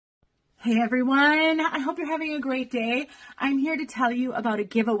Hey everyone, I hope you're having a great day. I'm here to tell you about a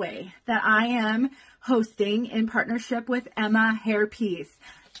giveaway that I am hosting in partnership with Emma Hairpiece.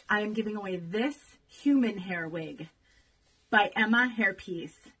 I am giving away this human hair wig by Emma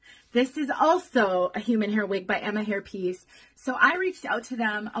Hairpiece. This is also a human hair wig by Emma Hairpiece. So I reached out to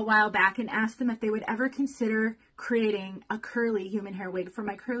them a while back and asked them if they would ever consider creating a curly human hair wig for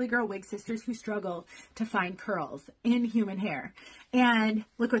my curly girl wig sisters who struggle to find curls in human hair. And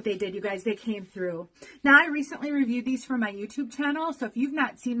look what they did, you guys. They came through. Now, I recently reviewed these for my YouTube channel, so if you've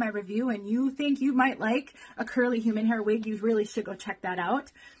not seen my review and you think you might like a curly human hair wig, you really should go check that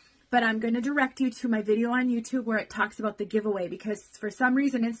out. But I'm going to direct you to my video on YouTube where it talks about the giveaway, because for some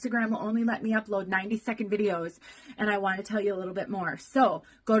reason Instagram will only let me upload 90-second videos, and I want to tell you a little bit more. So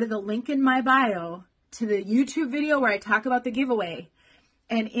go to the link in my bio to the YouTube video where I talk about the giveaway,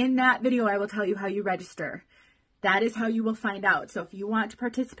 and in that video I will tell you how you register. That is how you will find out. So if you want to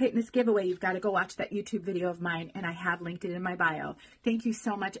participate in this giveaway, you've got to go watch that YouTube video of mine, and I have linked it in my bio. Thank you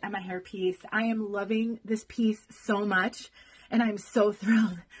so much, Emma Hairpiece. I am loving this piece so much. And I'm so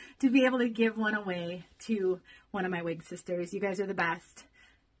thrilled to be able to give one away to one of my wig sisters. You guys are the best.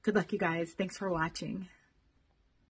 Good luck, you guys. Thanks for watching.